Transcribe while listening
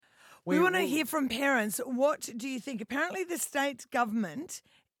We want to hear from parents. What do you think? Apparently the state government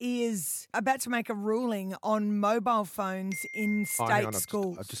is about to make a ruling on mobile phones in state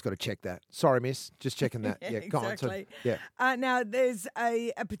schools. I've just got to check that. Sorry, miss. Just checking that. Yeah, go on. Exactly. Yeah. Now, there's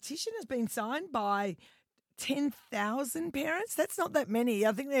a petition has been signed by 10,000 parents. That's not that many.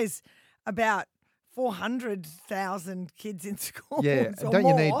 I think there's about 400,000 kids in schools. Yeah, or don't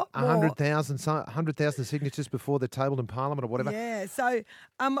more, you need more. 100,000 signatures before they're tabled in Parliament or whatever? Yeah. So,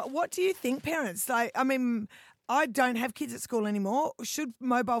 what do you think, parents? Like, I mean, I don't have kids at school anymore. Should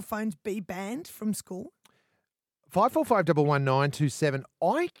mobile phones be banned from school? 54511927.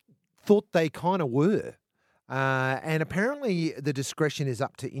 I thought they kind of were. And apparently the discretion is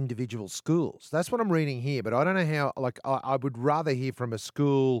up to individual schools. That's what I'm reading here. But I don't know how, I would rather hear from a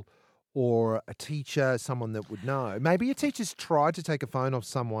school or a teacher, someone that would know. Maybe a teacher's tried to take a phone off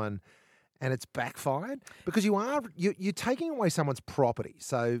someone and it's backfired because you're taking away someone's property.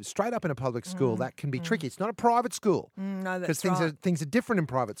 So straight up in a public school, that can be tricky. It's not a private school. No, that's because things are different in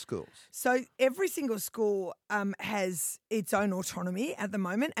private schools. So every single school has its own autonomy at the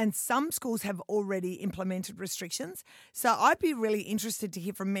moment, and some schools have already implemented restrictions. So I'd be really interested to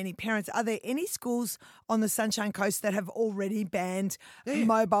hear from many parents. Are there any schools on the Sunshine Coast that have already banned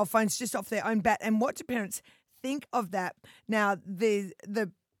mobile phones just off their own bat? And what do parents think of that? Now, the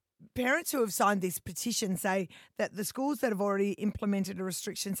parents who have signed this petition say that the schools that have already implemented a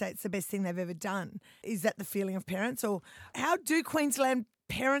restriction say it's the best thing they've ever done. Is that the feeling of parents? Or how do Queensland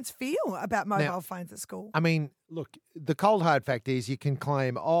parents feel about mobile phones at school? I mean, look, the cold hard fact is you can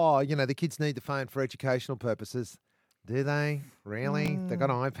claim, the kids need the phone for educational purposes. Do they? Really? They've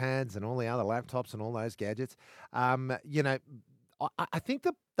got iPads and all the other laptops and all those gadgets. I think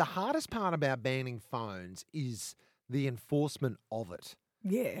the hardest part about banning phones is the enforcement of it.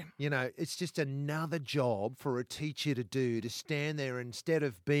 Yeah. It's just another job for a teacher to do, to stand there. Instead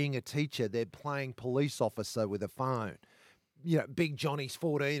of being a teacher, they're playing police officer with a phone. Big Johnny's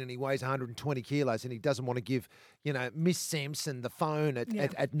 14 and he weighs 120 kilos and he doesn't want to give, Miss Sampson the phone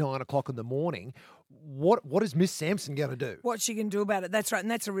at 9 o'clock in the morning. What is Miss Sampson going to do? What she can do about it. That's right.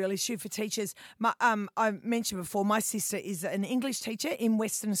 And that's a real issue for teachers. I mentioned before, my sister is an English teacher in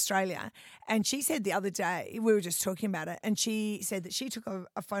Western Australia. And she said the other day, we were just talking about it, and she said that she took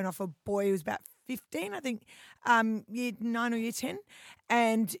a phone off a boy who was about 15, I think, year 9 or year 10.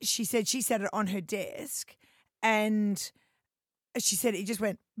 And she said she set it on her desk and she said it just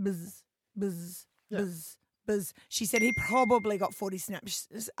went buzz, buzz, buzz, buzz. She said he probably got 40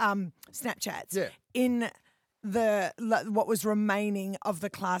 Snapchats in what was remaining of the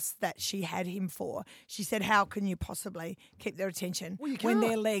class that she had him for. She said, how can you possibly keep their attention when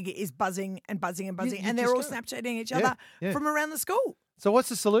their leg is buzzing and buzzing and buzzing and they're all Snapchatting each other from around the school? So what's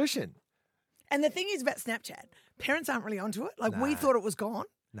the solution? And the thing is about Snapchat, parents aren't really onto it. We thought it was gone.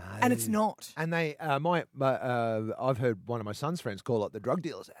 No, and it's not. And they, I've heard one of my son's friends call it the drug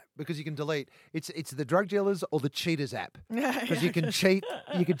dealers app because you can delete. It's the drug dealers or the cheaters app because you can cheat.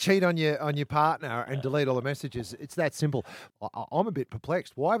 You can cheat on your partner and delete all the messages. It's that simple. I'm a bit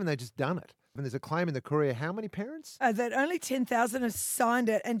perplexed. Why haven't they just done it? And there's a claim in the Courier. How many parents? That only 10,000 have signed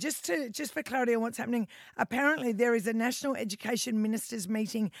it. And just for clarity on what's happening, apparently there is a National Education Ministers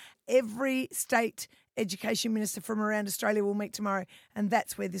meeting. Every state education minister from around Australia will meet tomorrow, and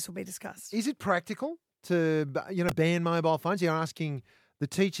that's where this will be discussed. Is it practical to ban mobile phones? You're asking the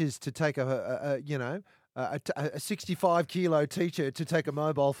teachers to take a 65-kilo teacher to take a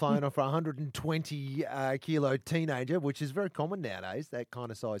mobile phone off a 120-kilo teenager, which is very common nowadays, that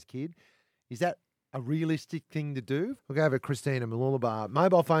kind of size kid. Is that a realistic thing to do? We'll go over to Christine and Mooloolaba.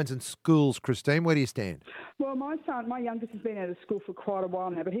 Mobile phones in schools, Christine, where do you stand? Well, my youngest has been out of school for quite a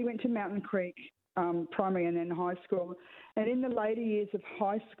while now, but he went to Mountain Creek primary and then high school. And in the later years of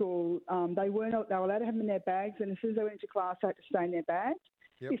high school, they were allowed to have them in their bags, and as soon as they went into class, they had to stay in their bags.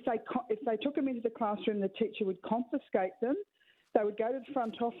 Yep. If they took them into the classroom, the teacher would confiscate them. They would go to the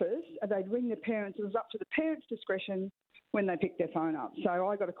front office and they'd ring the parents. It was up to the parents' discretion when they picked their phone up. So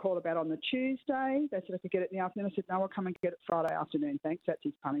I got a call about on the Tuesday. They said I could get it in the afternoon. I said, no, I'll come and get it Friday afternoon. Thanks. That's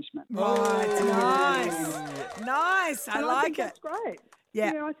his punishment. Right. Nice. Nice. I like it. That's great.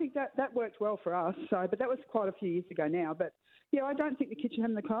 Yeah. I think that worked well for us. But that was quite a few years ago now. But, I don't think the kids should have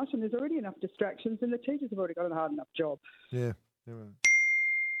in the classroom. There's already enough distractions and the teachers have already got a hard enough job. Yeah.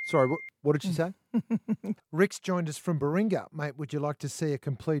 Sorry, what did she say? Rick's joined us from Baringa. Mate, would you like to see a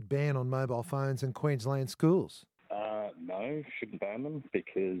complete ban on mobile phones in Queensland schools? No, shouldn't ban them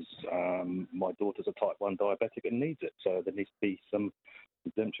because my daughter's a type 1 diabetic and needs it. So there needs to be some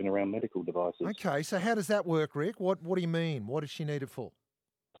exemption around medical devices. Okay, so how does that work, Rick? What do you mean? What does she need it for?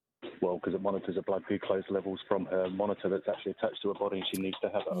 Well, because it monitors her blood glucose levels from her monitor that's actually attached to her body, and she needs to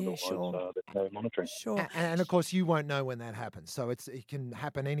have it. Yeah, Otherwise, sure. there's no monitoring. Sure. And of course, you won't know when that happens. So it can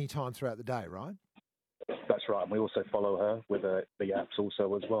happen any time throughout the day, right? That's right. And we also follow her with the apps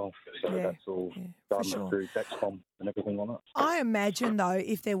also as well. So Yeah, that's all for done sure. through Dexcom and everything like that. I imagine, though,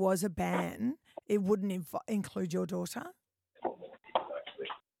 if there was a ban, it wouldn't include your daughter.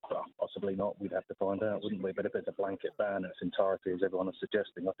 Well, possibly not. We'd have to find out, wouldn't we? But if it's a blanket ban in its entirety, as everyone is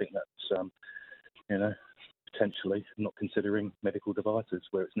suggesting, I think that's, potentially not considering medical devices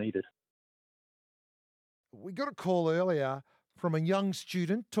where it's needed. We got a call earlier from a young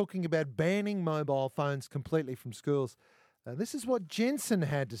student talking about banning mobile phones completely from schools. This is what Jensen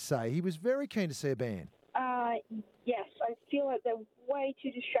had to say. He was very keen to see a ban. Yes, I feel like they're way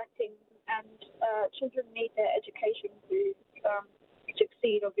too distracting, and children need their education to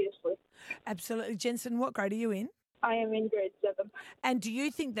succeed, obviously. Absolutely. Jensen, what grade are you in? I am in grade 7. And do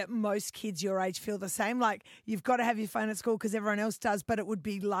you think that most kids your age feel the same? Like, you've got to have your phone at school because everyone else does, but it would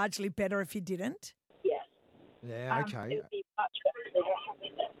be largely better if you didn't? Yes. Yeah, okay. It would be much better than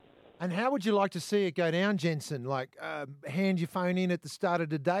having it. And how would you like to see it go down, Jensen? Like hand your phone in at the start of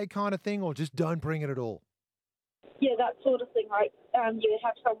the day kind of thing, or just don't bring it at all? Yeah, that sort of thing, right? You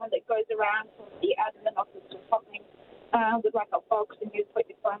have someone that goes around from the admin office or something with like a box, and you put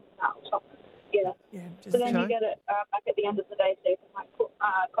your phone in that or something. Yeah. Yeah. So then you get it back at the end of the day, so you can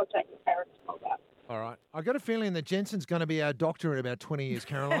contact your parents and all that. All right. I got a feeling that Jensen's going to be our doctor in about 20 years,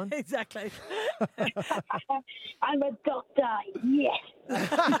 Caroline. Exactly. I'm a doctor, yes.